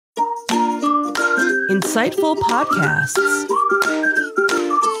Insightful podcasts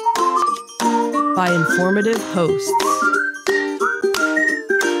by informative hosts.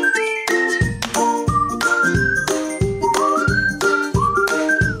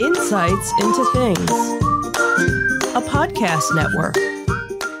 Insights into Things, a podcast network.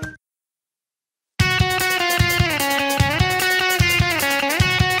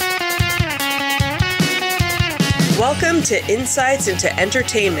 Welcome to Insights into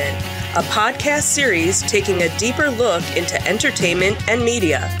Entertainment, a podcast series taking a deeper look into entertainment and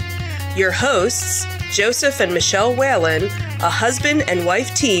media. Your hosts, Joseph and Michelle Whalen, a husband and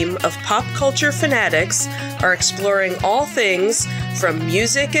wife team of pop culture fanatics, are exploring all things from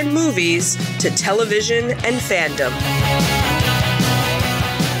music and movies to television and fandom.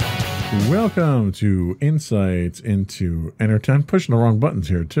 Welcome to Insights into Entertainment. I'm pushing the wrong buttons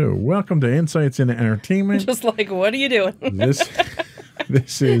here, too. Welcome to Insights into Entertainment. Just like, what are you doing?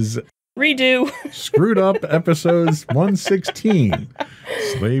 This is Redo. Screwed Up episodes 116.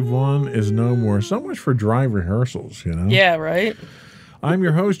 Slave One is no more. So much for dry rehearsals, you know? Yeah, right? I'm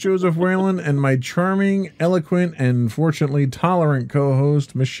your host, Joseph Whalen, and my charming, eloquent, and fortunately tolerant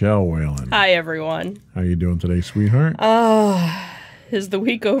co-host, Michelle Whalen. Hi, everyone. How you doing today, sweetheart? Is the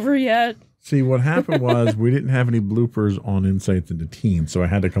week over yet? See, what happened was we didn't have any bloopers on Insights into Teens, so I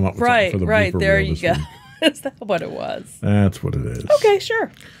had to come up with something for the blooper there reel you this go. week. Is that what it was? That's what it is. Okay,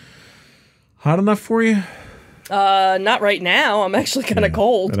 sure. Hot enough for you? Not right now. I'm actually kind of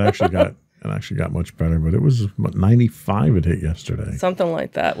cold. It actually got much better, but it was 95 it hit yesterday. Something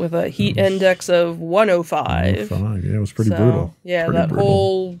like that with a heat index of 105. 105. Yeah, it was pretty brutal. Yeah, pretty brutal.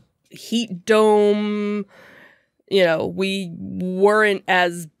 Whole heat dome. You know, we weren't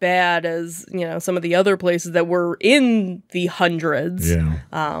as bad as, some of the other places that were in the hundreds. Yeah.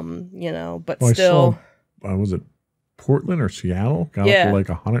 But still. I saw, was it Portland or Seattle? Got up to like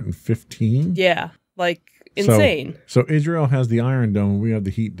 115. Yeah, like insane. So Israel has the Iron Dome, we have the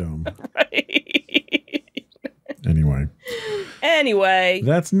Heat Dome. Right. Anyway.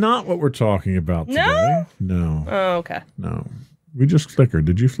 That's not what we're talking about today. No. Oh, okay. No. We just flickered.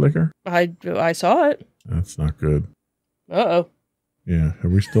 Did you flicker? I saw it. That's not good. Uh-oh. Yeah. Are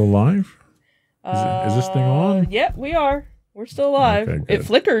we still live? Is this thing on? Yeah, we are. We're still live. Okay, it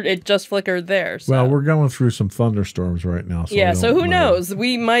flickered. It just flickered there. So. Well, we're going through some thunderstorms right now. So so who knows?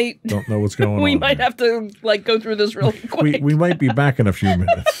 We might... Don't know what's going on. We might have to go through this really quick. We might be back in a few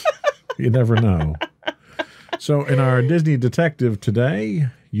minutes. You never know. So in our Disney Detective today,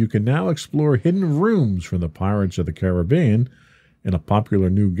 you can now explore hidden rooms from the Pirates of the Caribbean in a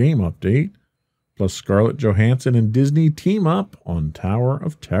popular new game update. Plus, Scarlett Johansson and Disney team up on Tower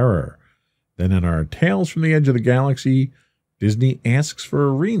of Terror. Then in our Tales from the Edge of the Galaxy, Disney asks for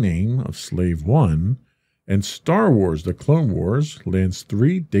a rename of Slave One, and Star Wars: The Clone Wars lands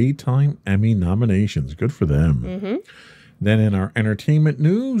 3 Daytime Emmy nominations. Good for them. Mm-hmm. Then in our entertainment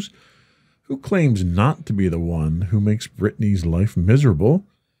news, who claims not to be the one who makes Britney's life miserable?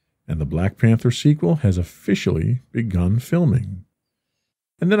 And the Black Panther sequel has officially begun filming.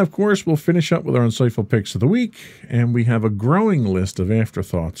 And then, of course, we'll finish up with our insightful picks of the week, and we have a growing list of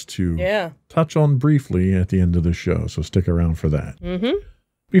afterthoughts to touch on briefly at the end of the show, so stick around for that. Mm-hmm.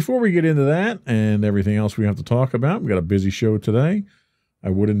 Before we get into that and everything else we have to talk about, we've got a busy show today. I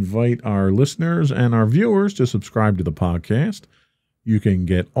would invite our listeners and our viewers to subscribe to the podcast. You can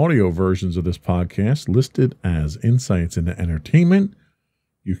get audio versions of this podcast listed as Insights into Entertainment.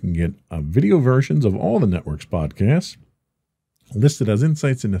 You can get video versions of all the network's podcasts listed as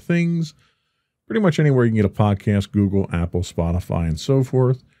Insights into Things. Pretty much anywhere you can get a podcast, Google, Apple, Spotify, and so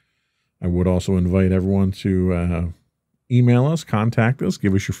forth. I would also invite everyone to email us, contact us,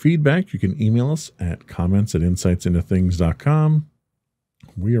 give us your feedback. You can email us at comments@insightsintothings.com.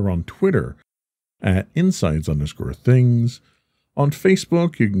 We are on Twitter at insights_things. On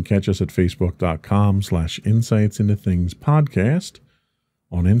Facebook, you can catch us at facebook.com/insightsintothingspodcast.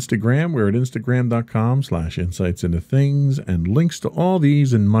 On Instagram, we're at instagram.com/insightsintothings, and links to all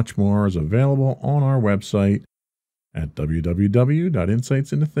these and much more is available on our website at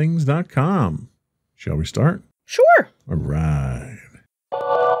www.insightsintothings.com. Shall we start? Sure. All right.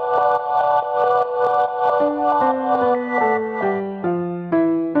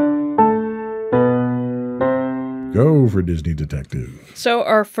 Go for Disney Detective. So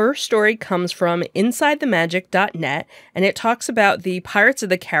our first story comes from InsideTheMagic.net, and it talks about the Pirates of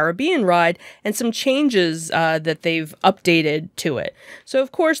the Caribbean ride and some changes that they've updated to it. So,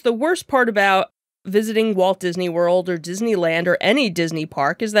 of course, the worst part about visiting Walt Disney World or Disneyland or any Disney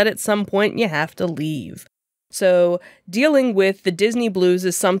park is that at some point you have to leave. So, dealing with the Disney blues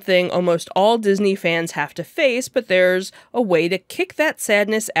is something almost all Disney fans have to face, but there's a way to kick that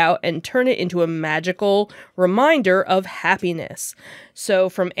sadness out and turn it into a magical reminder of happiness. So,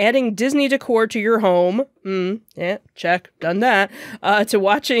 from adding Disney decor to your home, yeah, check, done that, to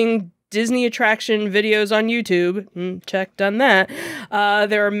watching Disney attraction videos on YouTube, check, done that.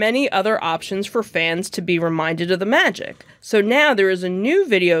 There are many other options for fans to be reminded of the magic. So now there is a new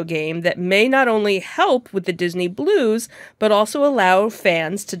video game that may not only help with the Disney blues, but also allow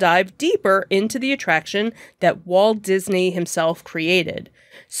fans to dive deeper into the attraction that Walt Disney himself created.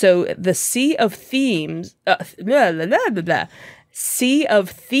 So the Sea of Thieves, Sea of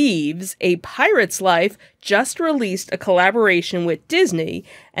Thieves, A Pirate's Life, just released a collaboration with Disney,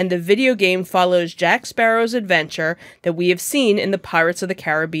 and the video game follows Jack Sparrow's adventure that we have seen in the Pirates of the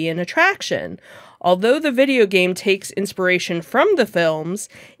Caribbean attraction. Although the video game takes inspiration from the films,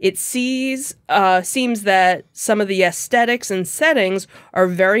 it seems that some of the aesthetics and settings are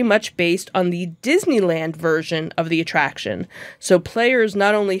very much based on the Disneyland version of the attraction. So players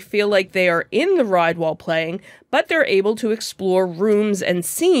not only feel like they are in the ride while playing, but they're able to explore rooms and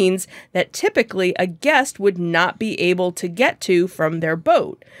scenes that typically a guest would not be able to get to from their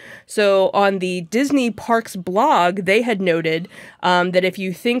boat. So on the Disney Parks blog, they had noted that if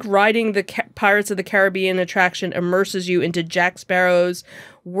you think riding the Pirates of the Caribbean attraction immerses you into Jack Sparrow's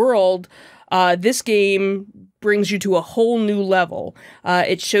world, this game brings you to a whole new level.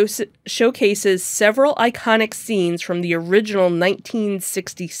 It showcases several iconic scenes from the original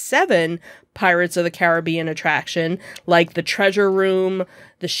 1967 Pirates of the Caribbean attraction, like the treasure room,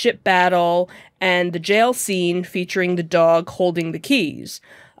 the ship battle, and the jail scene featuring the dog holding the keys.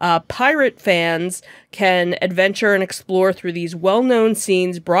 Pirate fans can adventure and explore through these well-known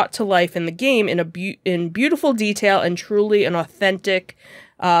scenes brought to life in the game in beautiful detail and truly an authentic,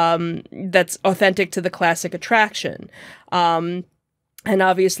 that's authentic to the classic attraction. And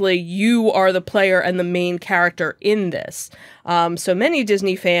obviously, you are the player and the main character in this. So many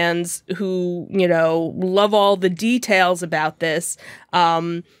Disney fans who, love all the details about this,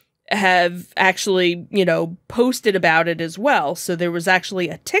 have actually, posted about it as well. So there was actually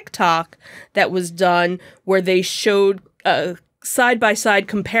a TikTok that was done where they showed a side-by-side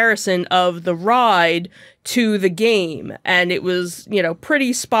comparison of the ride to the game, and it was,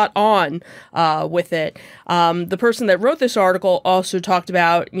 pretty spot on with it. The person that wrote this article also talked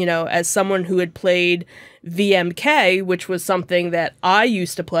about, as someone who had played VMK, which was something that I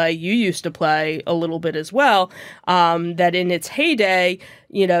used to play, you used to play a little bit as well, that in its heyday,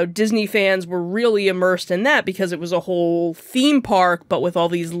 Disney fans were really immersed in that because it was a whole theme park, but with all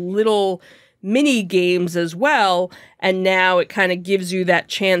these little mini games as well, and now it kind of gives you that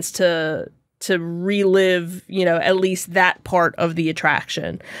chance to relive, at least that part of the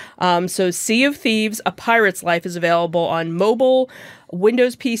attraction. So Sea of Thieves, A Pirate's Life is available on mobile,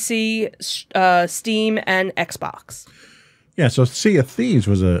 Windows PC, Steam, and Xbox. Yeah, so Sea of Thieves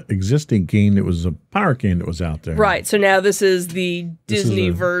was an existing game. It was a pirate game that was out there. Right, so now this is the Disney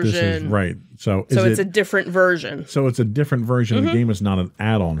version. Right. So it's a different version. So it's a different version of the game. It's not an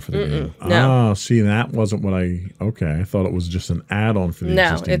add-on for the game. No. Oh, see, that wasn't what I thought it was just an add-on for the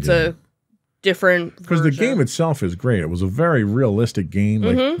existing game. No, it's a different version. Because the game itself is great. It was a very realistic game.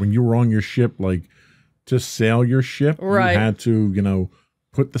 Like when you were on your ship, like to sail your ship, you had to,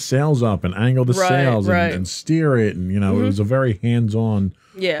 put the sails up and angle the sails and steer it. And, it was a very hands-on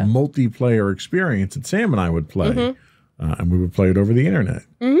multiplayer experience that Sam and I would play. And we would play it over the internet.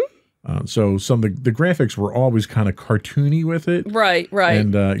 So some of the graphics were always kind of cartoony with it. Right.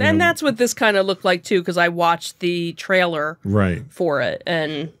 And that's what this kind of looked like, too, because I watched the trailer for it.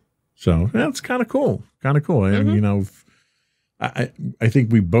 And so that's kind of cool. And, I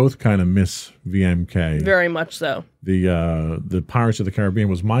think we both kind of miss VMK. Very much so. The Pirates of the Caribbean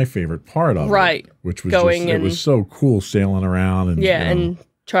was my favorite part of it. Which was it was so cool sailing around and and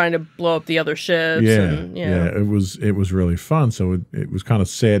trying to blow up the other ships. It was really fun. So it was kind of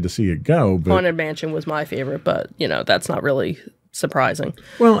sad to see it go. But Haunted Mansion was my favorite, but that's not really surprising.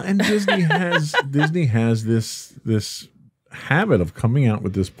 Well, and Disney has this habit of coming out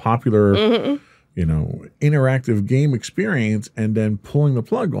with this popular interactive game experience and then pulling the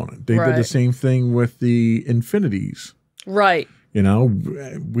plug on it. They did the same thing with the Infinities. Right.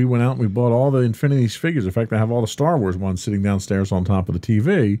 We went out and we bought all the Infinities figures. In fact, I have all the Star Wars ones sitting downstairs on top of the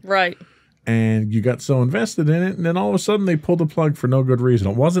TV. Right. And you got so invested in it, and then all of a sudden they pulled the plug for no good reason.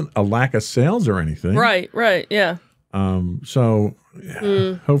 It wasn't a lack of sales or anything. Right, yeah. So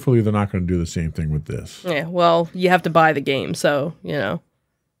hopefully they're not going to do the same thing with this. Yeah, well, you have to buy the game, so,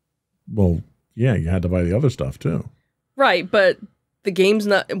 Well, yeah, you had to buy the other stuff too. Right, but the game's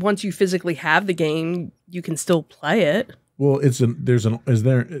not, once you physically have the game, you can still play it. Well, there's an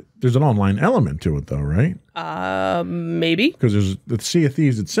online element to it though, right? Maybe. Because there's the Sea of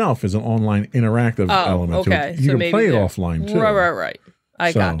Thieves itself is an online interactive element to it. You can play it offline too. Right.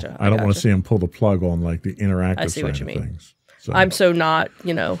 I gotcha. I don't want to see him pull the plug on like the interactive I see side what you of mean. things. So I'm so not,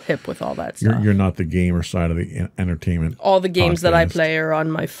 hip with all that stuff. You're not the gamer side of the entertainment. All the games podcast. that I play are on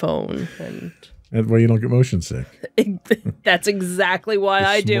my phone, and that's why you don't get motion sick. That's exactly why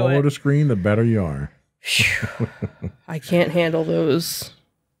I do it. The smaller the screen, the better you are. I can't handle those.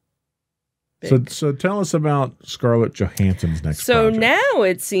 So tell us about Scarlett Johansson's next project. Now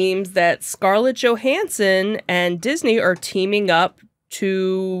it seems that Scarlett Johansson and Disney are teaming up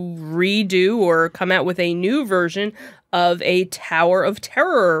to redo or come out with a new version of a Tower of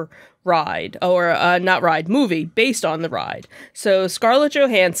Terror ride, or movie based on the ride. So Scarlett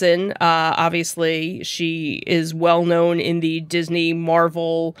Johansson, obviously she is well known in the Disney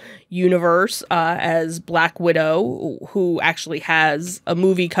Marvel universe as Black Widow, who actually has a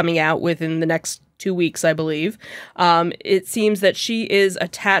movie coming out within the next 2 weeks, I believe. It seems that she is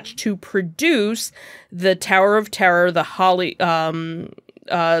attached to produce the Tower of Terror, the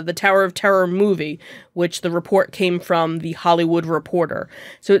Tower of Terror movie, which the report came from The Hollywood Reporter.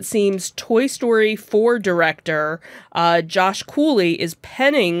 So it seems Toy Story 4 director Josh Cooley is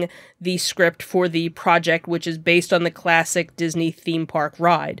penning the script for the project, which is based on the classic Disney theme park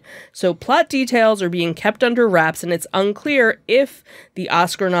ride. So plot details are being kept under wraps, and it's unclear if the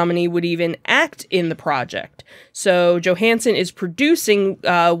Oscar nominee would even act in the project. So Johansson is producing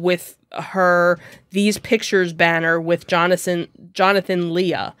with her These Pictures banner with Jonathan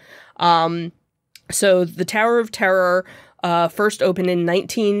Leah. So the Tower of Terror first opened in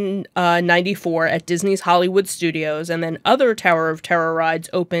 1994 at Disney's Hollywood Studios, and then other Tower of Terror rides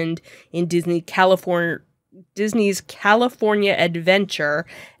opened in Disney's California Adventure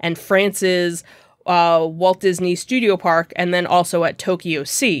and France's Walt Disney Studio Park, and then also at Tokyo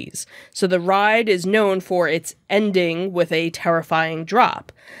Seas. So the ride is known for its ending with a terrifying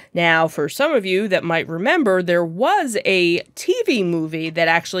drop. Now, for some of you that might remember, there was a TV movie that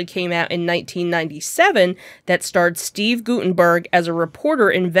actually came out in 1997 that starred Steve Guttenberg as a reporter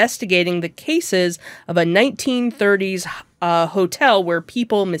investigating the cases of a 1930s hotel where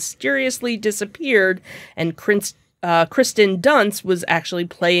people mysteriously disappeared, and Kristen Dunst was actually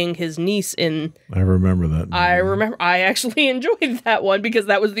playing his niece in... I remember that movie. I actually enjoyed that one because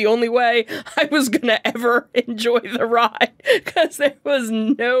that was the only way I was going to ever enjoy the ride, because there was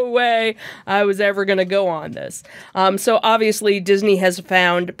no way I was ever going to go on this. So obviously Disney has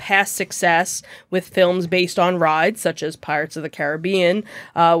found past success with films based on rides, such as Pirates of the Caribbean,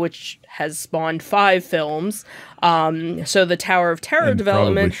 which has spawned 5 films. So the Tower of Terror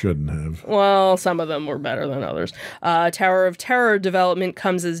development... probably shouldn't have. Well, some of them were better than others. Tower of Terror development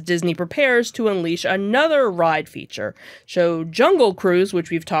comes as Disney prepares to unleash another ride feature. So Jungle Cruise,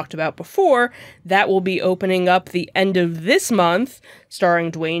 which we've talked about before, that will be opening up the end of this month,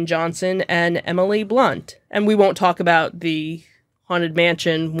 starring Dwayne Johnson and Emily Blunt. And we won't talk about the Haunted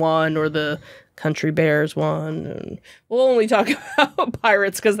Mansion one or the Country Bears one. And we'll only talk about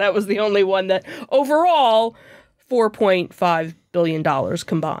Pirates because that was the only one that overall $4.5 billion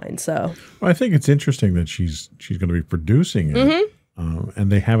combined. So I think it's interesting that she's going to be producing it,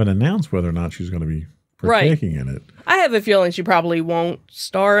 and they haven't announced whether or not she's going to be partaking in it. I have a feeling she probably won't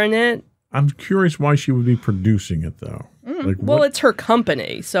star in it. I'm curious why she would be producing it though. Well, it's her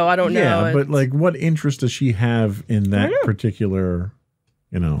company, so I don't know. Yeah, but like, what interest does she have in that particular?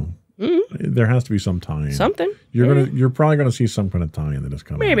 There has to be some tie-in. Something. You're probably gonna see some kind of tie-in that is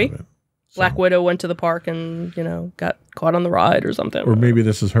coming out of it. Black Widow went to the park and, got caught on the ride or something. Or maybe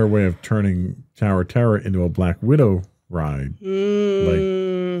this is her way of turning Tower of Terror into a Black Widow ride.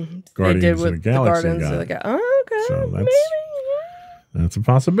 Like Guardians of the Galaxy. Oh, okay. So that's a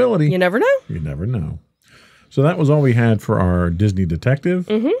possibility. You never know. You never know. So that was all we had for our Disney Detective.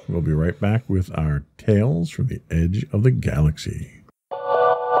 We'll be right back with our Tales from the Edge of the Galaxy.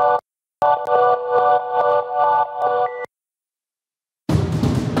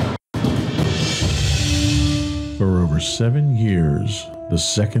 For over 7 years, the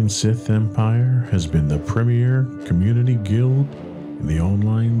Second Sith Empire has been the premier community guild in the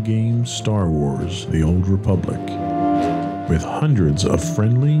online game Star Wars: The Old Republic. With hundreds of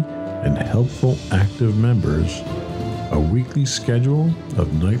friendly and helpful active members, a weekly schedule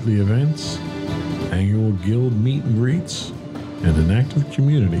of nightly events, annual guild meet and greets, and an active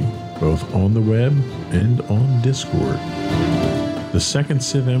community both on the web and on Discord. The Second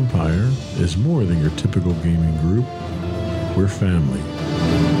Sith Empire is more than your typical gaming group. We're family.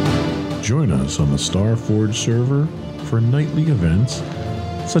 Join us on the Starforge server for nightly events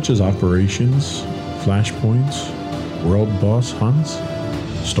such as operations, flashpoints, world boss hunts,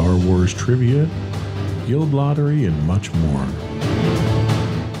 Star Wars trivia, guild lottery, and much more.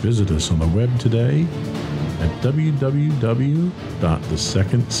 Visit us on the web today at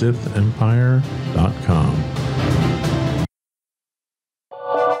www.thesecondsithempire.com.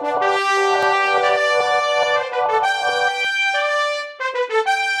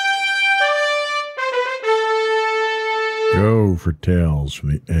 Go for tales from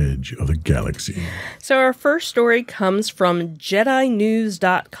the edge of the galaxy. So our first story comes from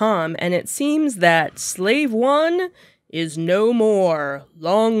JediNews.com, and it seems that Slave One is no more.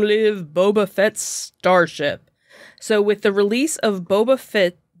 Long live Boba Fett's starship. So with the release of Boba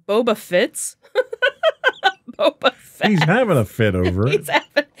Fett. He's having a fit over it.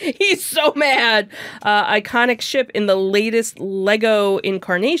 He's so mad. Iconic ship in the latest Lego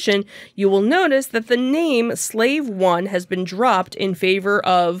incarnation, you will notice that the name Slave One has been dropped in favor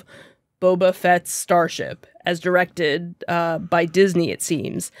of Boba Fett's starship, as directed by Disney, it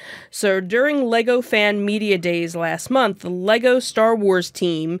seems. So during Lego Fan Media Days last month, the Lego Star Wars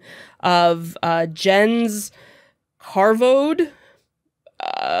team of Jens Harvode,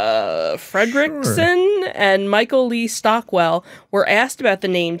 Fredrickson, and Michael Lee Stockwell were asked about the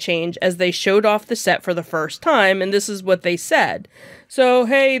name change as they showed off the set for the first time, and this is what they said. So,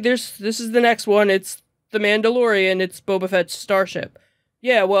 hey, this is the next one. It's The Mandalorian. It's Boba Fett's starship.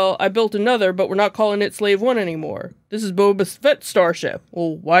 Yeah, well, I built another, but we're not calling it Slave One anymore. This is Boba Fett's starship.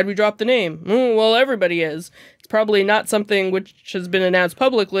 Well, why'd we drop the name? Well, everybody is. It's probably not something which has been announced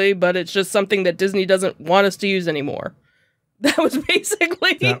publicly, but it's just something that Disney doesn't want us to use anymore. That was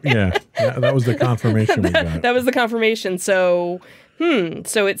basically... that was the confirmation we got. That was the confirmation. So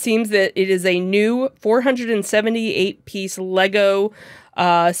it seems that it is a new 478-piece Lego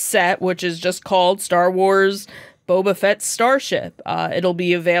set, which is just called Star Wars Boba Fett's Starship. It'll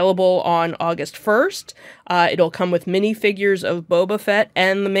be available on August 1st. It'll come with minifigures of Boba Fett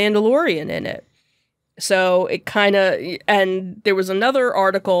and the Mandalorian in it. So it kind of... And there was another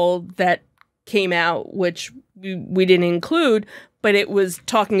article that came out, which we didn't include, but it was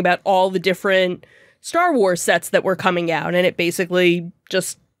talking about all the different Star Wars sets that were coming out, and it basically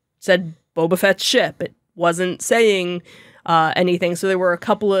just said Boba Fett's ship. It wasn't saying anything, so there were a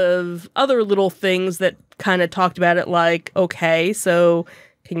couple of other little things that kind of talked about it, like, okay, so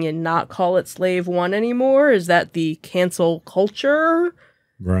can you not call it Slave One anymore? Is that the cancel culture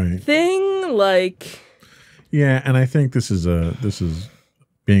thing? Like, yeah, and I think this is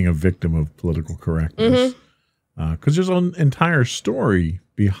being a victim of political correctness. Because there's an entire story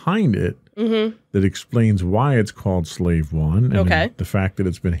behind it that explains why it's called Slave One. And the fact that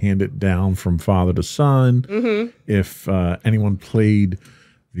it's been handed down from father to son. If anyone played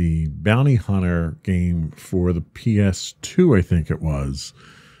the Bounty Hunter game for the PS2, I think it was,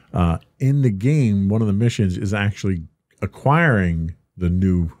 in the game, one of the missions is actually acquiring the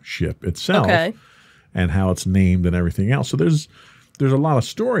new ship itself and how it's named and everything else. So there's a lot of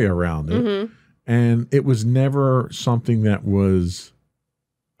story around it. And it was never something that was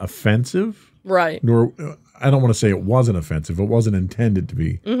offensive. Right. Nor, I don't want to say it wasn't offensive. It wasn't intended to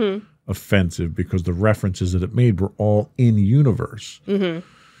be offensive because the references that it made were all in universe.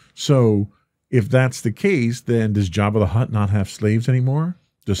 So if that's the case, then does Jabba the Hutt not have slaves anymore?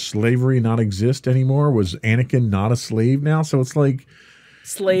 Does slavery not exist anymore? Was Anakin not a slave now? So it's like...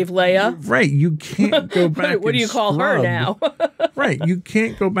 Slave Leia. Right. You can't go back What do you call her now? Right. You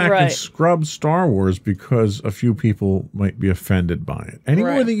can't go back and scrub Star Wars because a few people might be offended by it. Any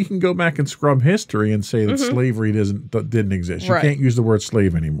more than you can go back and scrub history and say that slavery didn't exist. You can't use the word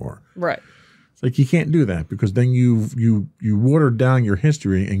slave anymore. Right. It's like you can't do that because then you water down your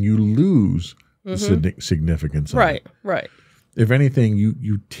history and you lose the significance of it. Right. If anything,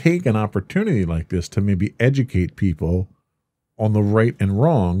 you take an opportunity like this to maybe educate people on the right and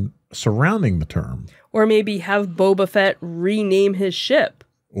wrong surrounding the term. Or maybe have Boba Fett rename his ship.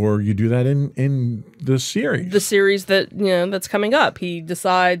 Or you do that in the series. The series that, that's coming up. He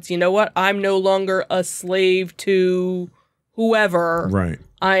decides, you know what? I'm no longer a slave to whoever. Right.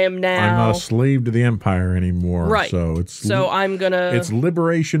 I am now. I'm not a slave to the Empire anymore. Right. So I'm gonna. It's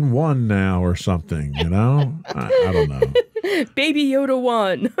Liberation 1 now or something, I don't know. Baby Yoda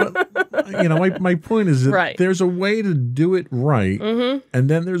 1. But, my point is that there's a way to do it right, and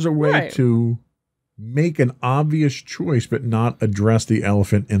then there's a way to make an obvious choice but not address the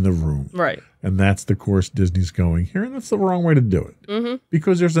elephant in the room. Right. And that's the course Disney's going here, and that's the wrong way to do it.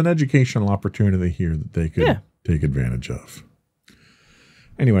 Because there's an educational opportunity here that they could take advantage of.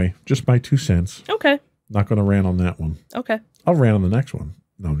 Anyway, just my 2 cents. Okay. Not going to rant on that one. Okay. I'll rant on the next one.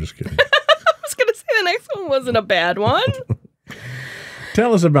 No, I'm just kidding. I was going to say the next one wasn't a bad one.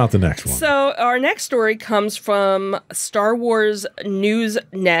 Tell us about the next one. So our next story comes from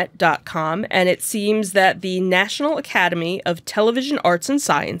StarWarsNewsNet.com, and it seems that the National Academy of Television Arts and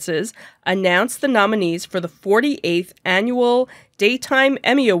Sciences announced the nominees for the 48th Annual Daytime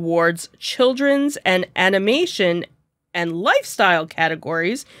Emmy Awards Children's and Animation and Lifestyle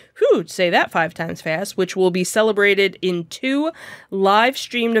categories. Whew, say that 5 times fast, which will be celebrated in 2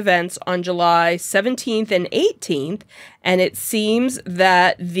 live-streamed events on July 17th and 18th. And it seems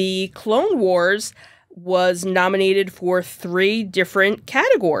that the Clone Wars was nominated for 3 different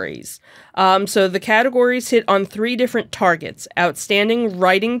categories. So the categories hit on 3 different targets: Outstanding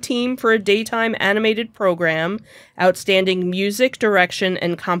Writing Team for a Daytime Animated Program, Outstanding Music, Direction,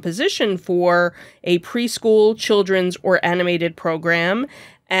 and Composition for a Preschool, Children's, or Animated Program,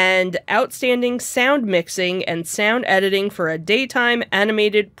 and Outstanding Sound Mixing and Sound Editing for a Daytime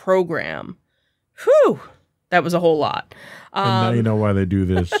Animated Program. Whew! That was a whole lot. And now you know why they do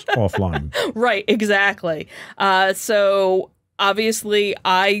this offline. Right, exactly. So obviously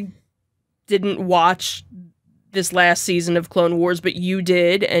I didn't watch this last season of Clone Wars, but you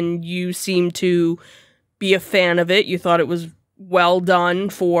did, and you seem to be a fan of it. You thought it was well done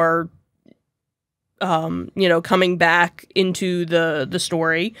for, coming back into the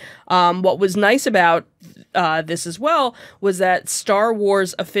story. What was nice about this as well was that Star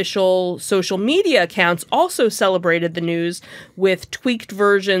Wars official social media accounts also celebrated the news with tweaked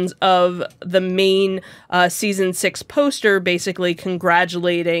versions of the main season 6 poster, basically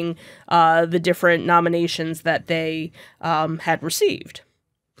congratulating the different nominations that they had received.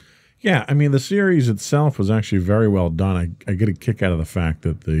 Yeah, I mean, the series itself was actually very well done. I get a kick out of the fact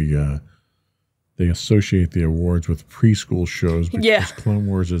that they associate the awards with preschool shows because Clone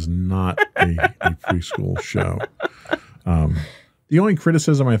Wars is not a preschool show. The only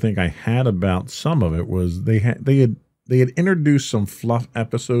criticism I think I had about some of it was they had introduced some fluff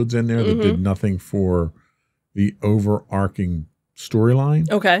episodes in there that did nothing for the overarching storyline.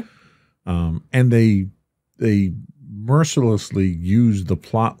 Okay. And they mercilessly used the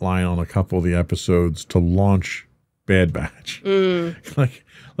plot line on a couple of the episodes to launch Bad Batch.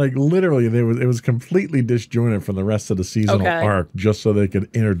 Like literally, it was completely disjointed from the rest of the seasonal arc, just so they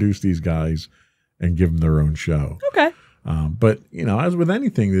could introduce these guys and give them their own show. Okay. But as with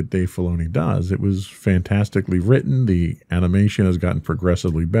anything that Dave Filoni does, it was fantastically written. The animation has gotten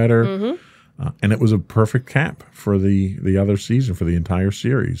progressively better, and it was a perfect cap for the other season, for the entire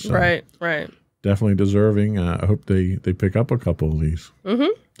series. So right. Definitely deserving. I hope they pick up a couple of these.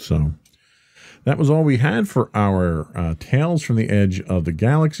 So. That was all we had for our Tales from the Edge of the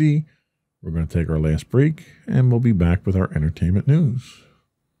Galaxy. We're going to take our last break, and we'll be back with our entertainment news.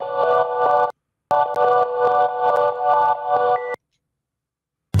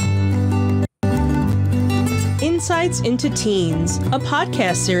 Insights into Teens, a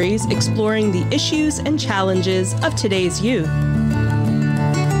podcast series exploring the issues and challenges of today's youth.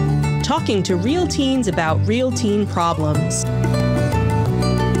 Talking to real teens about real teen problems.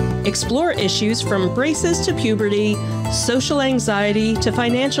 Explore issues from braces to puberty, social anxiety to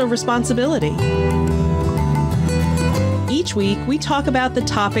financial responsibility. Each week, we talk about the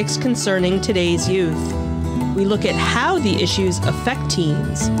topics concerning today's youth. We look at how the issues affect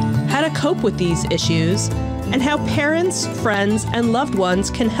teens, how to cope with these issues, and how parents, friends, and loved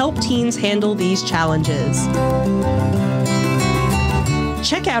ones can help teens handle these challenges.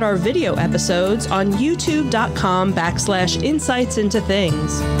 Check out our video episodes on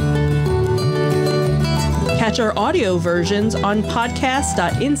youtube.com/insightsintothings. Catch our audio versions on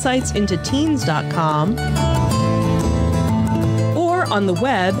podcast.insightsintoteens.com or on the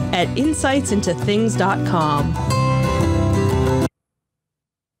web at insightsintothings.com.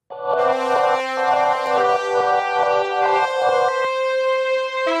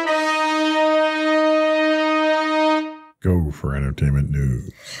 Go for entertainment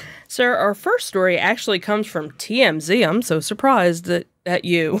news. Sir, our first story actually comes from TMZ. I'm so surprised at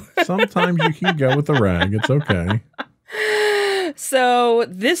you. Sometimes you can go with the rag. It's okay. So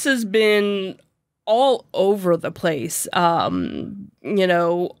this has been all over the place. All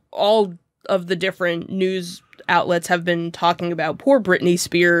of the different news outlets have been talking about poor Britney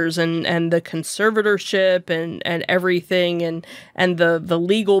Spears and the conservatorship and everything and the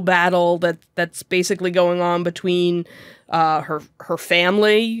legal battle that's basically going on between her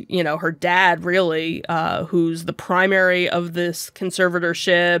family, her dad really, who's the primary of this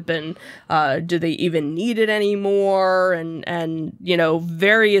conservatorship, and do they even need it anymore, and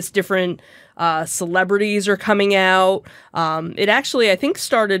various different Celebrities are coming out. It actually, I think,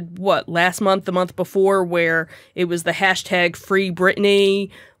 started, last month, the month before, where it was the hashtag Free Britney,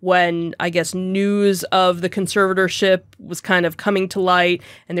 when I guess news of the conservatorship was kind of coming to light,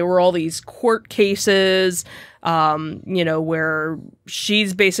 and there were all these court cases, where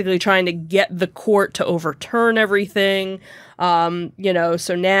she's basically trying to get the court to overturn everything.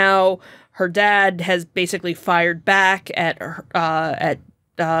 So now her dad has basically fired back at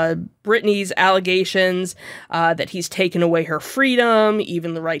Britney's allegations that he's taken away her freedom,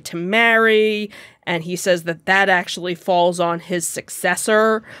 even the right to marry, and he says that actually falls on his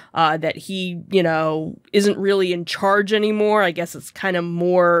successor, that he, isn't really in charge anymore. I guess it's kind of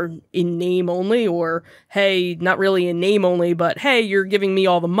more in name only, or, hey, not really in name only, but, hey, you're giving me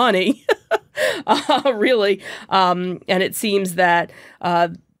all the money, really. And it seems that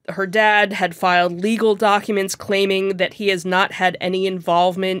her dad had filed legal documents claiming that he has not had any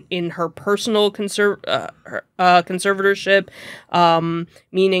involvement in her personal conservatorship,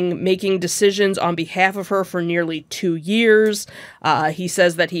 meaning making decisions on behalf of her for nearly 2 years. He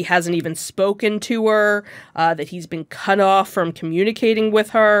says that he hasn't even spoken to her, that he's been cut off from communicating with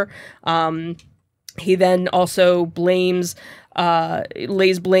her. He then also lays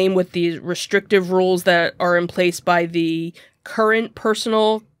blame with the restrictive rules that are in place by the current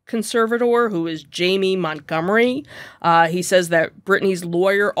personal conservator, who is Jamie Montgomery. He says that Britney's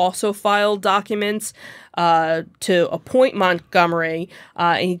lawyer also filed documents to appoint Montgomery,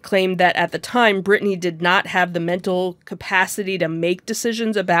 and he claimed that at the time Britney did not have the mental capacity to make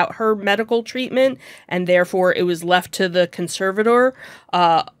decisions about her medical treatment, and therefore it was left to the conservator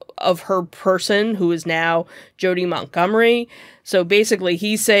of her person, who is now Jody Montgomery. So basically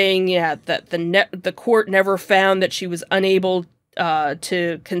he's saying, that the court never found that she was unable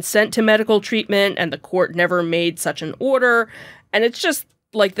to consent to medical treatment, and the court never made such an order. And it's just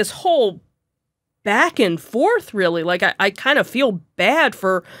like this whole back and forth, really. Like, I kind of feel bad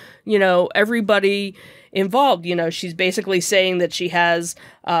for, everybody involved. She's basically saying that she has,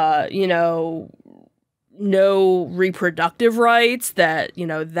 no reproductive rights, that,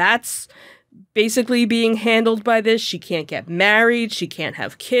 that's basically being handled by this. She can't get married. She can't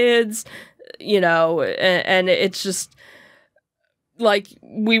have kids, and it's just, like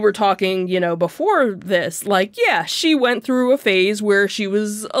we were talking, before this, like, yeah, she went through a phase where she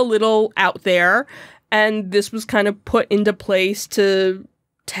was a little out there, and this was kind of put into place to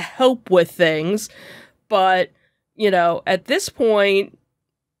help with things. But, at this point,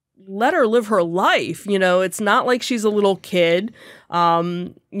 let her live her life. It's not like she's a little kid.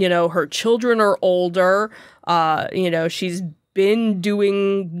 Her children are older. She's been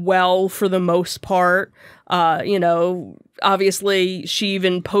doing well for the most part. Obviously she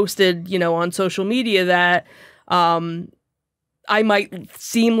even posted, on social media that, I might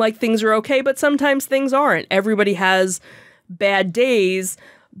seem like things are okay, but sometimes things aren't. Everybody has bad days,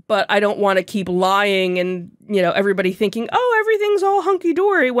 but I don't want to keep lying and, everybody thinking, oh, everything's all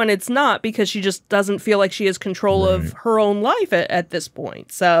hunky-dory, when it's not, because she just doesn't feel like she has control of her own life at this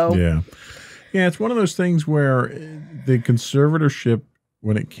point. So yeah, it's one of those things where the conservatorship,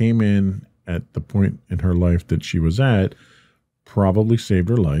 when it came in at the point in her life that she was at, probably saved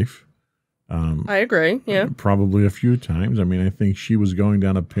her life. I agree, yeah. Probably a few times. I mean, I think she was going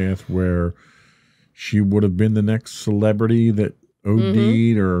down a path where she would have been the next celebrity that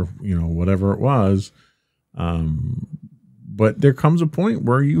OD'd or, whatever it was. But there comes a point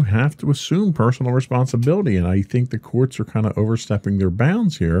where you have to assume personal responsibility, and I think the courts are kind of overstepping their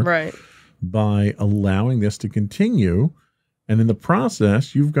bounds here. Right. By allowing this to continue. And in the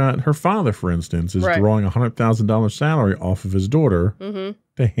process, you've got her father, for instance, is drawing a $100,000 salary off of his daughter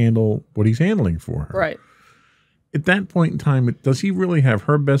to handle what he's handling for her. Right. At that point in time, does he really have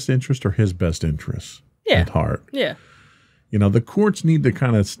her best interest or his best interest at heart? Yeah. The courts need to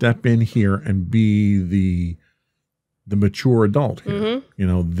kind of step in here and be the mature adult here.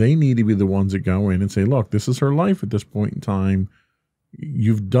 They need to be the ones that go in and say, look, this is her life at this point in time.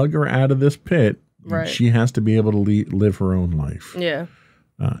 You've dug her out of this pit. Right. She has to be able to live her own life. Yeah.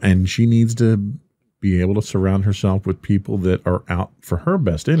 And she needs to be able to surround herself with people that are out for her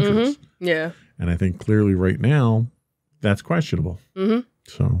best interest. Yeah. And I think clearly right now that's questionable.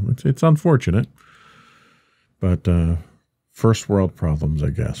 So it's unfortunate. But first world problems,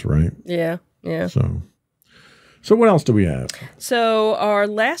 I guess, right? Yeah. Yeah. So what else do we have? So our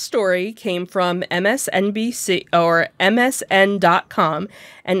last story came from MSNBC or MSN.com,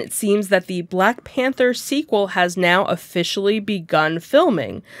 and it seems that the Black Panther sequel has now officially begun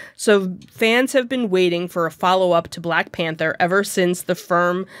filming. So fans have been waiting for a follow-up to Black Panther ever since the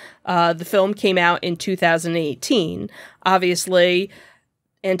film came out in 2018. Obviously,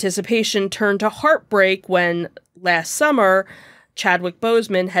 anticipation turned to heartbreak when last summer Chadwick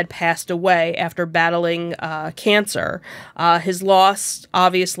Boseman had passed away after battling cancer. His loss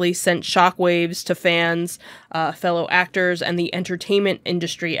obviously sent shockwaves to fans, fellow actors, and the entertainment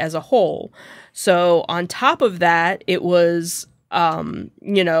industry as a whole. So on top of that, it was,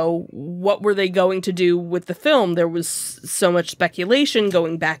 what were they going to do with the film? There was so much speculation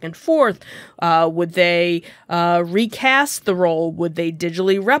going back and forth. Would they recast the role? Would they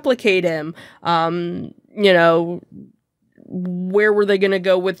digitally replicate him? Where were they going to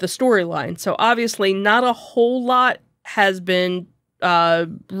go with the storyline? So obviously not a whole lot has been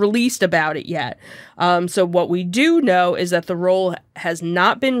released about it yet. So what we do know is that the role has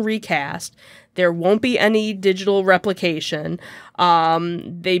not been recast. There won't be any digital replication.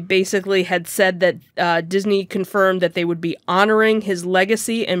 They basically had said that Disney confirmed that they would be honoring his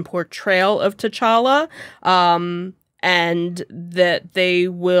legacy and portrayal of T'Challa, and that they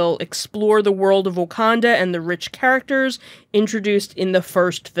will explore the world of Wakanda and the rich characters introduced in the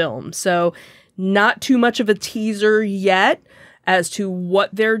first film. So not too much of a teaser yet as to what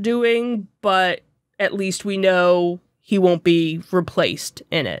they're doing, but at least we know he won't be replaced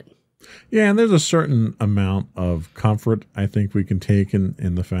in it. Yeah, and there's a certain amount of comfort I think we can take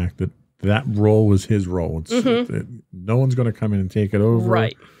in the fact that that role was his role. No one's going to come in and take it over.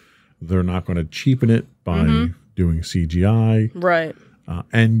 Right. They're not going to cheapen it by doing CGI. Right.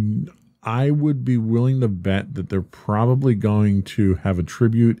 And I would be willing to bet that they're probably going to have a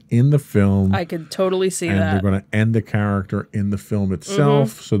tribute in the film. I could totally see that. And they're going to end the character in the film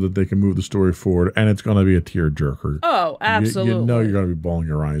itself so that they can move the story forward. And it's going to be a tearjerker. Oh, absolutely. You know you're going to be bawling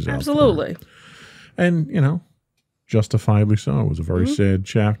your eyes out. Absolutely. And, justifiably so. It was a very sad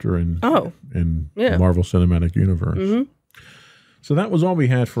chapter in the Marvel Cinematic Universe. So that was all we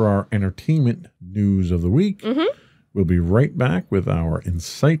had for our entertainment news of the week. We'll be right back with our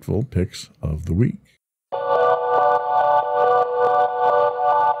insightful picks of the week.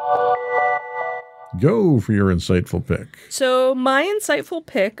 Go for your insightful pick. So my insightful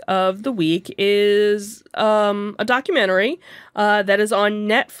pick of the week is a documentary that is on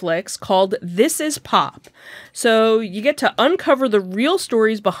Netflix called This Is Pop. So you get to uncover the real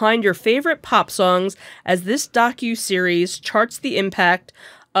stories behind your favorite pop songs as this docu-series charts the impact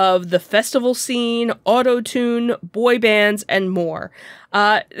of the festival scene, auto-tune, boy bands, and more.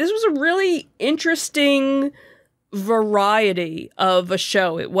 This was a really interesting variety of a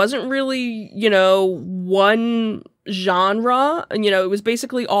show. It wasn't really, one genre. It was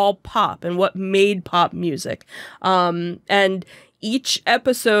basically all pop and what made pop music. And each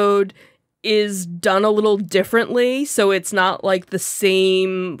episode is done a little differently, so it's not like the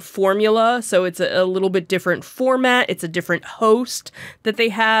same formula. So it's a little bit different format. It's a different host that they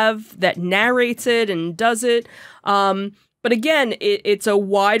have that narrates it and does it. But again, it's a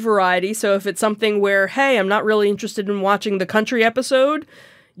wide variety. So if it's something where, hey, I'm not really interested in watching the country episode,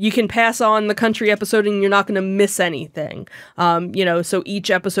 you can pass on the country episode and you're not going to miss anything. So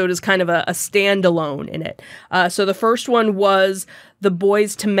each episode is kind of a standalone in it. So the first one was the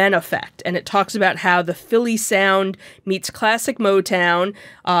Boys to Men Effect, and it talks about how the Philly sound meets classic Motown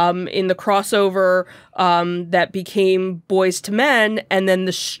in the crossover that became Boys to Men, and then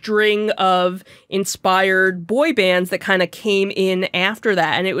the string of inspired boy bands that kind of came in after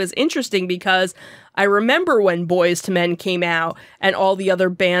that. And it was interesting because I remember when Boys to Men came out and all the other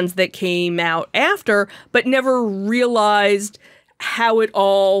bands that came out after, but never realized how it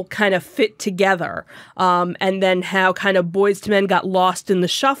all kind of fit together. And then how kind of Boys to Men got lost in the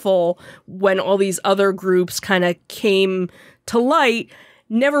shuffle when all these other groups kind of came to light,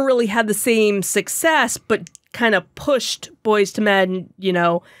 never really had the same success, but kind of pushed Boys to Men,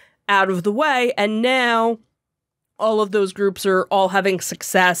 out of the way. And now all of those groups are all having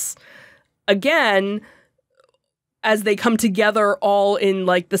success again, as they come together all in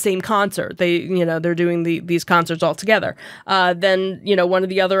like the same concert. They're doing these concerts all together. Then, one of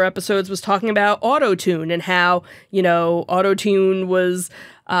the other episodes was talking about auto-tune and how, auto-tune was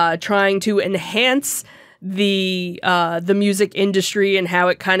trying to enhance the music industry and how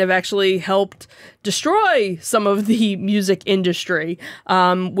it kind of actually helped destroy some of the music industry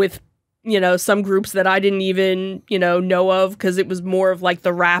with some groups that I didn't even, know of, because it was more of like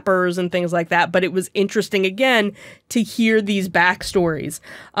the rappers and things like that. But it was interesting, again, to hear these backstories.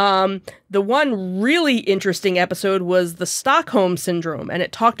 The one really interesting episode was the Stockholm Syndrome, and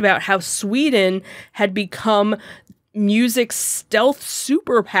it talked about how Sweden had become music's stealth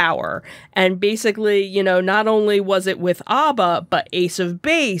superpower. And basically, not only was it with ABBA, but Ace of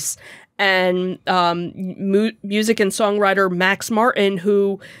Base and music and songwriter Max Martin,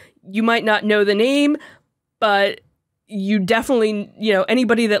 who you might not know the name, but you definitely,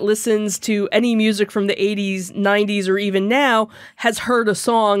 anybody that listens to any music from the 80s, 90s, or even now has heard a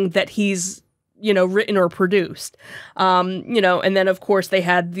song that he's, written or produced. And then, of course, they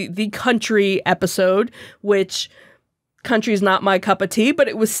had the country episode, which country's not my cup of tea, but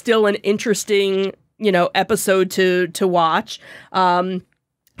it was still an interesting, episode to watch.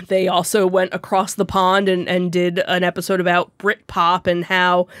 They also went across the pond and did an episode about Britpop and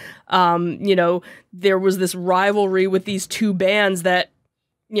how, there was this rivalry with these two bands that,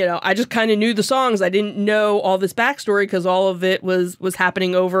 I just kind of knew the songs. I didn't know all this backstory because all of it was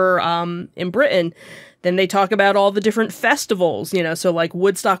happening over in Britain. Then they talk about all the different festivals, so like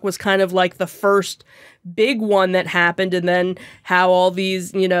Woodstock was kind of like the first big one that happened, and then how all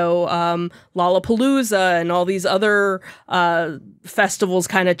these, Lollapalooza and all these other festivals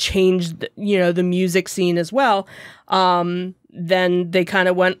kind of changed, the music scene as well. Then they kind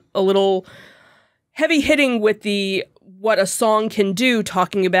of went a little heavy hitting with what a song can do,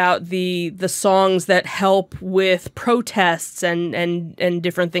 talking about the songs that help with protests and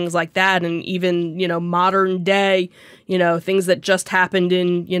different things like that, and even modern day things that just happened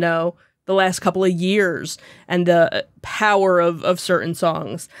in the last couple of years, and the power of certain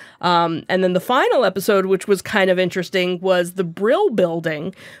songs. And then the final episode, which was kind of interesting, was the Brill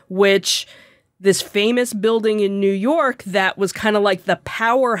Building, which this famous building in New York that was kind of like the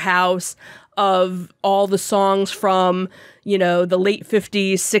powerhouse of all the songs from, the late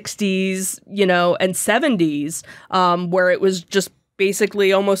 50s, 60s, and 70s, where it was just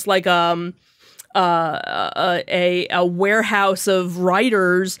basically almost like a warehouse of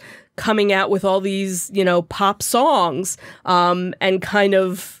writers coming out with all these, pop songs, and kind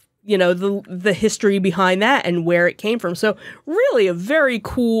of, the history behind that and where it came from. So really a very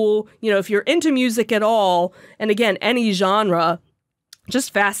cool, if you're into music at all, and again, any genre,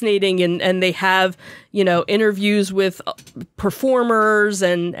 just fascinating. And they have, interviews with performers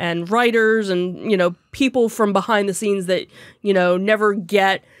and writers and, people from behind the scenes that, never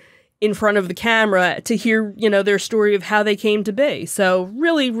get in front of the camera to hear, their story of how they came to be. So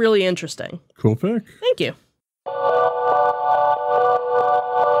really, really interesting. Cool pick. Thank you.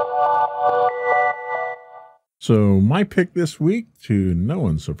 So my pick this week, to no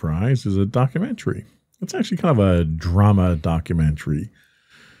one's surprise, is a documentary. It's actually kind of a drama documentary.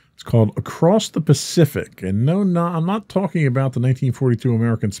 It's called Across the Pacific. And I'm not talking about the 1942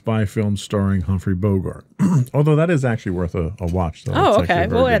 American spy film starring Humphrey Bogart, although that is actually worth a watch. Though. Oh, okay.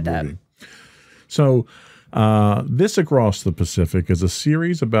 We'll add that. So this Across the Pacific is a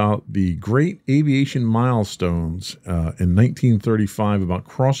series about the great aviation milestones in 1935 about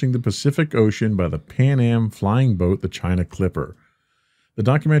crossing the Pacific Ocean by the Pan Am flying boat, the China Clipper. The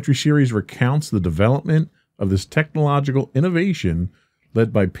documentary series recounts the development of this technological innovation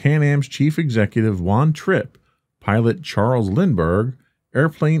led by Pan Am's chief executive Juan Trippe, pilot Charles Lindbergh,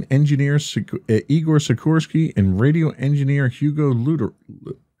 airplane engineer Igor Sikorsky, and radio engineer Hugo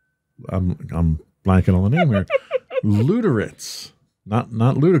I'm blanking on the name here. Luderitz. Not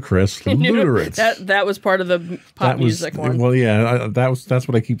ludicrous, Luderitz. That was part of the pop music one. Well, yeah, that's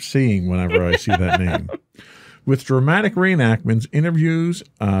what I keep seeing whenever I see that name. With dramatic reenactments, interviews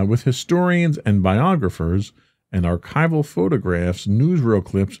with historians and biographers, and archival photographs, newsreel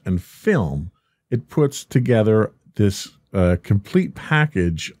clips, and film, it puts together this complete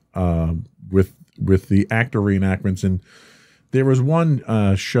package with the actor reenactments. And there was one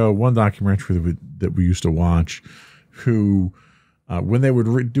documentary that we used to watch, who when they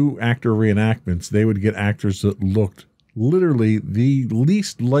would do actor reenactments, they would get actors that looked literally the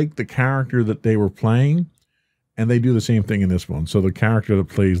least like the character that they were playing. And they do the same thing in this one. So the character that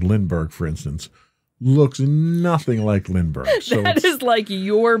plays Lindbergh, for instance, looks nothing like Lindbergh. So that is like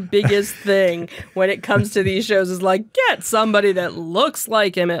your biggest thing when it comes to these shows, is like, get somebody that looks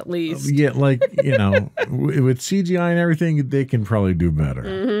like him at least. Yeah, like, with CGI and everything, they can probably do better.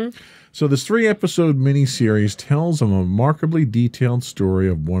 Mm-hmm. So this 3-episode miniseries tells a remarkably detailed story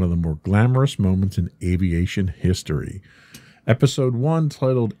of one of the more glamorous moments in aviation history. Episode 1,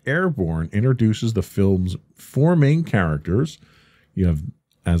 titled Airborne, introduces the film's 4 main characters. You have,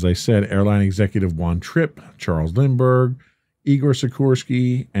 as I said, airline executive Juan Trippe, Charles Lindbergh, Igor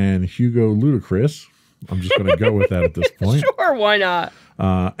Sikorsky, and Hugo Ludacris. I'm just going to go with that at this point. Sure, why not?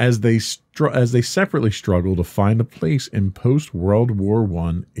 As they separately struggle to find a place in post-World War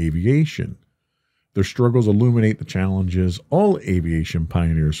I aviation. Their struggles illuminate the challenges all aviation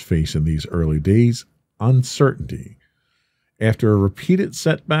pioneers face in these early days: uncertainty. After repeated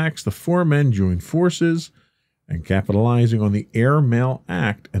setbacks, the 4 men join forces, and capitalizing on the Air Mail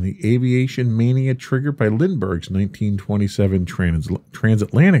Act and the aviation mania triggered by Lindbergh's 1927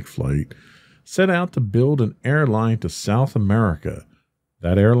 transatlantic flight, set out to build an airline to South America.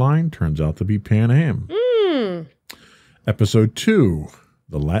 That airline turns out to be Pan Am. Episode 2,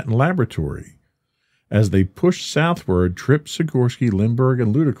 The Latin Laboratory. As they push southward, Tripp, Sikorsky, Lindbergh,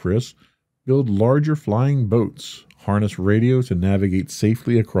 and Ludacris build larger flying boats, harness radio to navigate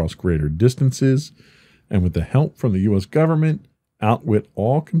safely across greater distances, and with the help from the U.S. government, outwit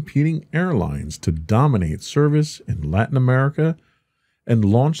all competing airlines to dominate service in Latin America and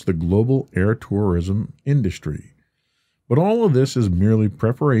launch the global air tourism industry. But all of this is merely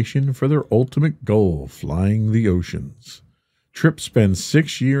preparation for their ultimate goal, flying the oceans. Tripp spends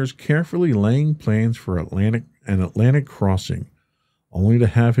 6 years carefully laying plans for an Atlantic crossing, only to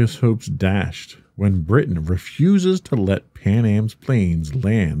have his hopes dashed when Britain refuses to let Pan Am's planes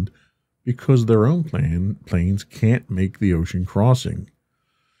land because their own planes can't make the ocean crossing.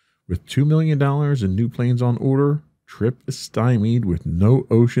 With $2 million in new planes on order, Tripp is stymied with no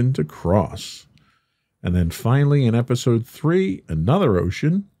ocean to cross. And then finally in episode 3, another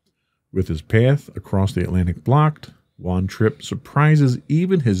ocean. With his path across the Atlantic blocked, Juan Tripp surprises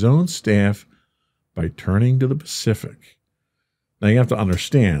even his own staff by turning to the Pacific. Now you have to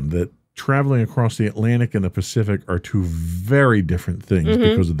understand that traveling across the Atlantic and the Pacific are two very different things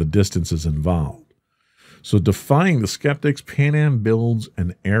because of the distances involved. So defying the skeptics, Pan Am builds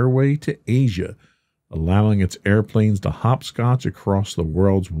an airway to Asia, allowing its airplanes to hopscotch across the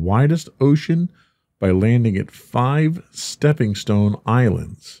world's widest ocean by landing at 5 stepping stone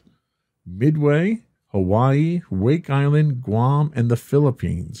islands: Midway, Hawaii, Wake Island, Guam, and the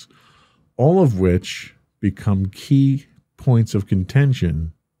Philippines, all of which become key points of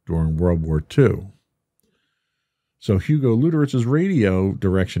contention during World War II. So Hugo Luderitz's radio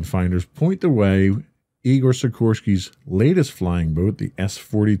direction finders point the way. Igor Sikorsky's latest flying boat, the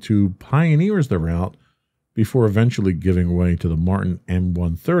S-42, pioneers the route before eventually giving way to the Martin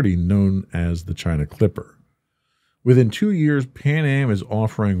M130, known as the China Clipper. Within 2 years, Pan Am is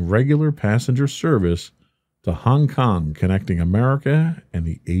offering regular passenger service to Hong Kong, connecting America and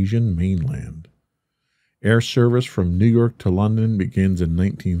the Asian mainland. Air service from New York to London begins in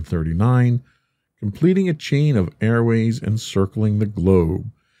 1939, completing a chain of airways encircling the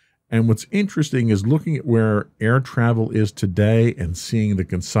globe. And what's interesting is looking at where air travel is today and seeing the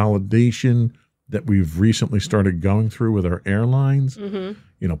consolidation that we've recently started going through with our airlines. You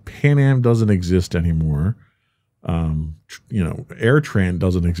know, Pan Am doesn't exist anymore. AirTran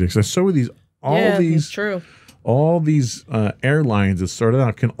doesn't exist. And so are all these airlines that started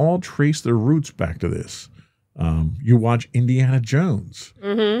out can all trace their roots back to this. You watch Indiana Jones.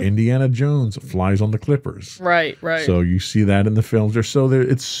 Indiana Jones flies on the Clippers. Right. So you see that in the films. It's so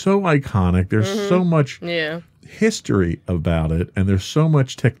iconic. There's so much history about it, and there's so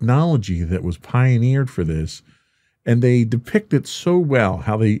much technology that was pioneered for this. And they depict it so well,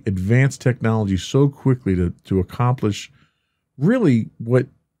 how they advanced technology so quickly to accomplish really what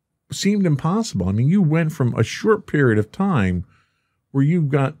seemed impossible. I mean, you went from a short period of time where you've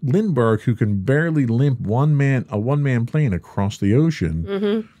got Lindbergh, who can barely limp a one-man plane across the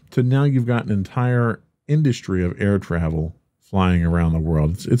ocean, to now you've got an entire industry of air travel flying around the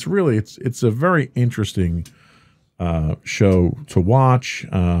world. It's a very interesting show to watch.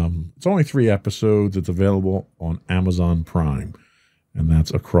 It's only 3 episodes. It's available on Amazon Prime, and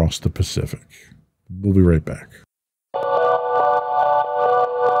that's Across the Pacific. We'll be right back.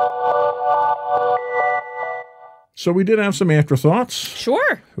 So we did have some afterthoughts.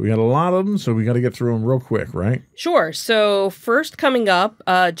 Sure. We got a lot of them, so we got to get through them real quick, right? Sure. So first coming up,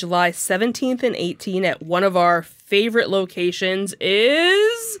 July 17th and 18th at one of our favorite locations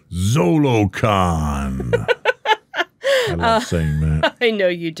is... ZoloCon. I love saying that. I know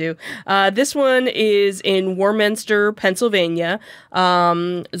you do. This one is in Warminster, Pennsylvania.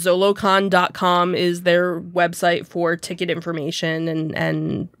 Zolocon.com is their website for ticket information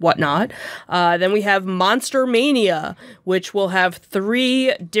and whatnot. Then we have Monster Mania, which will have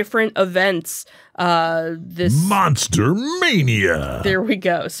 3 different events. Monster Mania. There we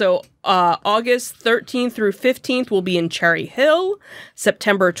go. So August 13th through 15th will be in Cherry Hill.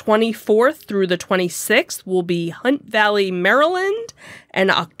 September 24th through the 26th will be Hunt Valley, Maryland. And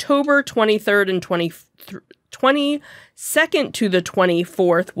October 23rd and 22nd to the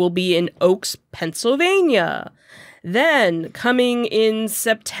 24th will be in Oaks, Pennsylvania. Then, coming in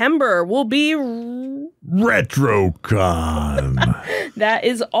September, will be RetroCon. That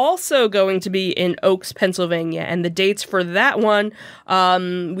is also going to be in Oaks, Pennsylvania. And the dates for that one,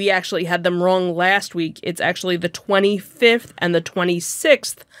 we actually had them wrong last week. It's actually the 25th and the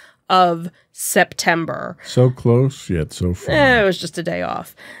 26th of September. So close, yet so far. It was just a day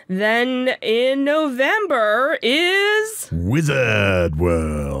off. Then in November is Wizard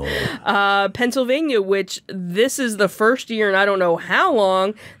World. Pennsylvania, which this is the first year, and I don't know how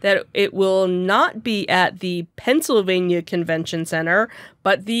long, that it will not be at the Pennsylvania Convention Center,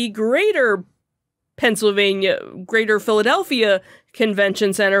 but the Greater Philadelphia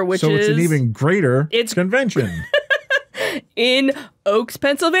Convention Center, which is... So it's an even greater convention. In Oaks,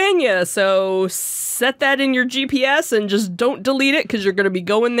 Pennsylvania. So set that in your GPS and just don't delete it because you're going to be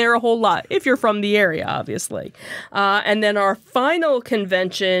going there a whole lot if you're from the area, obviously. And then our final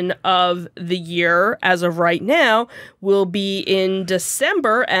convention of the year, as of right now, will be in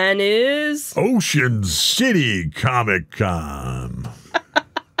December and is... Ocean City Comic Con.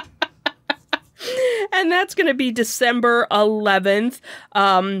 And that's going to be December 11th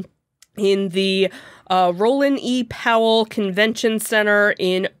in the Roland E. Powell Convention Center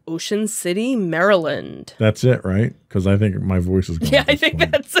in Ocean City, Maryland. That's it, right? Because I think my voice is going. Yeah, I think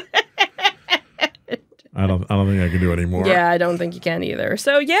that's it. I don't think I can do it anymore. Yeah, I don't think you can either.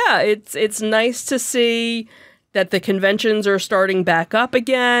 So yeah, it's nice to see that the conventions are starting back up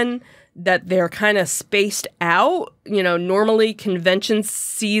again, that they're kind of spaced out. You know, normally convention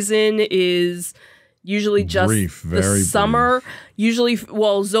season is usually just brief, the summer. Brief. Usually,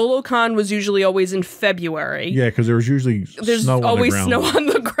 well, ZoloCon was usually always in February. Yeah, because there was usually always snow on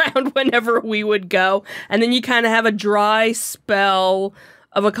the ground whenever we would go. And then you kind of have a dry spell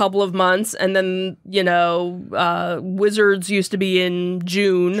of a couple of months. And then, you know, Wizards used to be in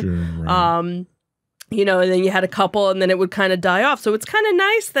June. Right. You know, and then you had a couple and then it would kind of die off. So it's kind of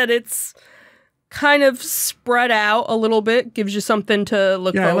nice that it's kind of spread out a little bit, gives you something to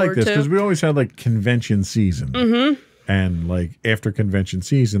look forward to. Yeah, I like this because we always had like convention season. Mm-hmm. And like after convention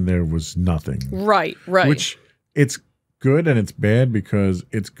season, there was nothing. Right, right. Which it's good and it's bad because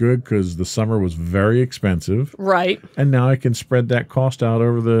it's good because the summer was very expensive. Right. And now I can spread that cost out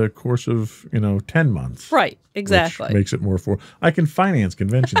over the course of, 10 months. Right, exactly. Which makes it more affordable. I can finance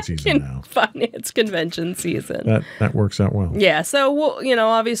convention season now. Finance convention season. That works out well. Yeah, so we'll,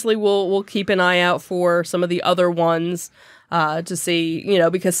 obviously we'll keep an eye out for some of the other ones to see,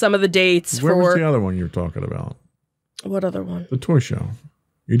 because some of the dates Where was the other one you were talking about? What other one? The toy show.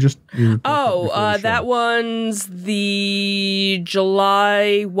 That one's the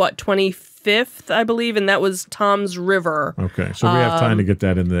July 25th, I believe, and that was Tom's River. Okay, so we have time to get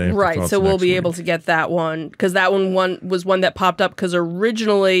that in the right. So we'll be able to get that one because that one was one that popped up because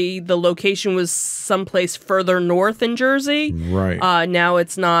originally the location was someplace further north in Jersey. Right. Now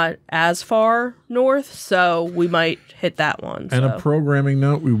it's not as far north, so we might hit that one. And a programming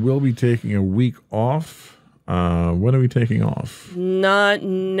note: we will be taking a week off. When are we taking off? Not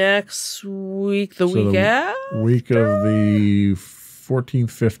next week, the week after? Week of the 14th,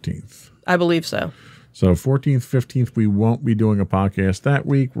 15th. I believe so. So 14th, 15th, we won't be doing a podcast that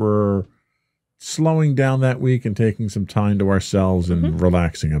week. We're slowing down that week and taking some time to ourselves and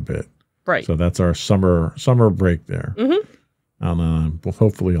relaxing a bit. Right. So that's our summer break there. Mm-hmm. And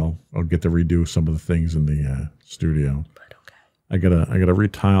hopefully I'll get to redo some of the things in the studio. But okay. I gotta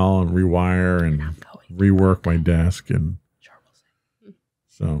retile and rewire and rework my desk, and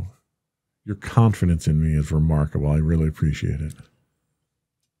so your confidence in me is remarkable. I really appreciate it.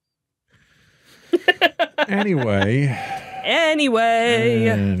 Anyway,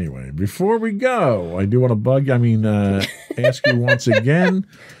 before we go, I do want to ask you once again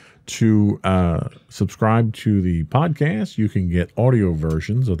to subscribe to the podcast. You can get audio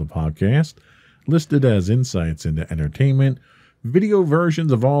versions of the podcast listed as Insights into Entertainment. Video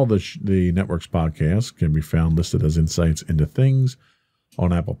versions of all the network's podcasts can be found listed as Insights into Things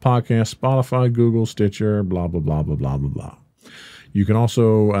on Apple Podcasts, Spotify, Google, Stitcher, blah, blah, blah, blah, blah, blah, blah. You can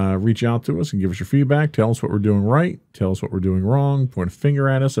also reach out to us and give us your feedback. Tell us what we're doing right. Tell us what we're doing wrong. Point a finger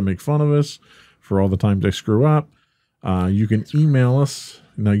at us and make fun of us for all the times I screw up. You can email us.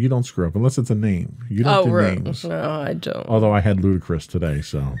 No, you don't screw up unless it's a name. You don't do names. No, I don't. Although I had Ludacris today,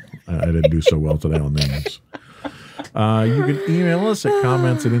 so I didn't do so well today on names. You can email us at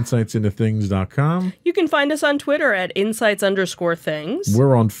comments@insightsintothings.com. You can find us on Twitter at insights_things.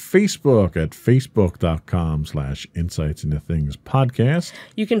 We're on Facebook at facebook.com/insightsintothingspodcast.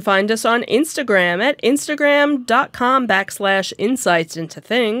 You can find us on Instagram at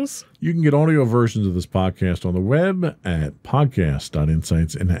instagram.com/insightsintothings. You can get audio versions of this podcast on the web at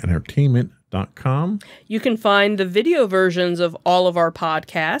podcast.insightsintoentertainment.com. You can find the video versions of all of our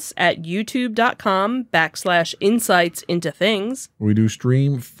podcasts at youtube.com/insightsintothings. We do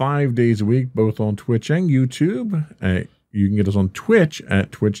stream 5 days a week, both on Twitch and YouTube. You can get us on Twitch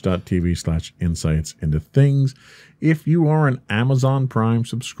at twitch.tv/insightsintothings. If you are an Amazon Prime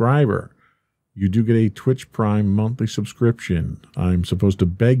subscriber, you do get a Twitch Prime monthly subscription. I'm supposed to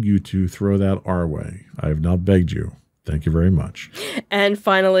beg you to throw that our way. I have now begged you. Thank you very much. And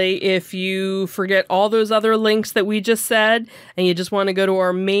finally, if you forget all those other links that we just said, and you just want to go to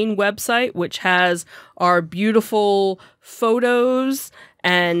our main website, which has our beautiful photos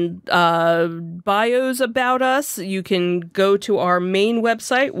and bios about us, you can go to our main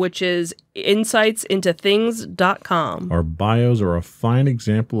website, which is insightsintothings.com. Our bios are a fine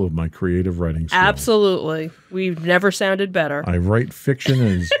example of my creative writing skills. Absolutely. We've never sounded better. I write fiction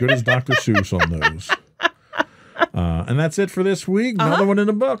as good as Dr. Seuss on those. And that's it for this week. Another one in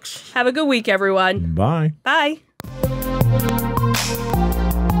the books. Have a good week, everyone. Bye. Bye.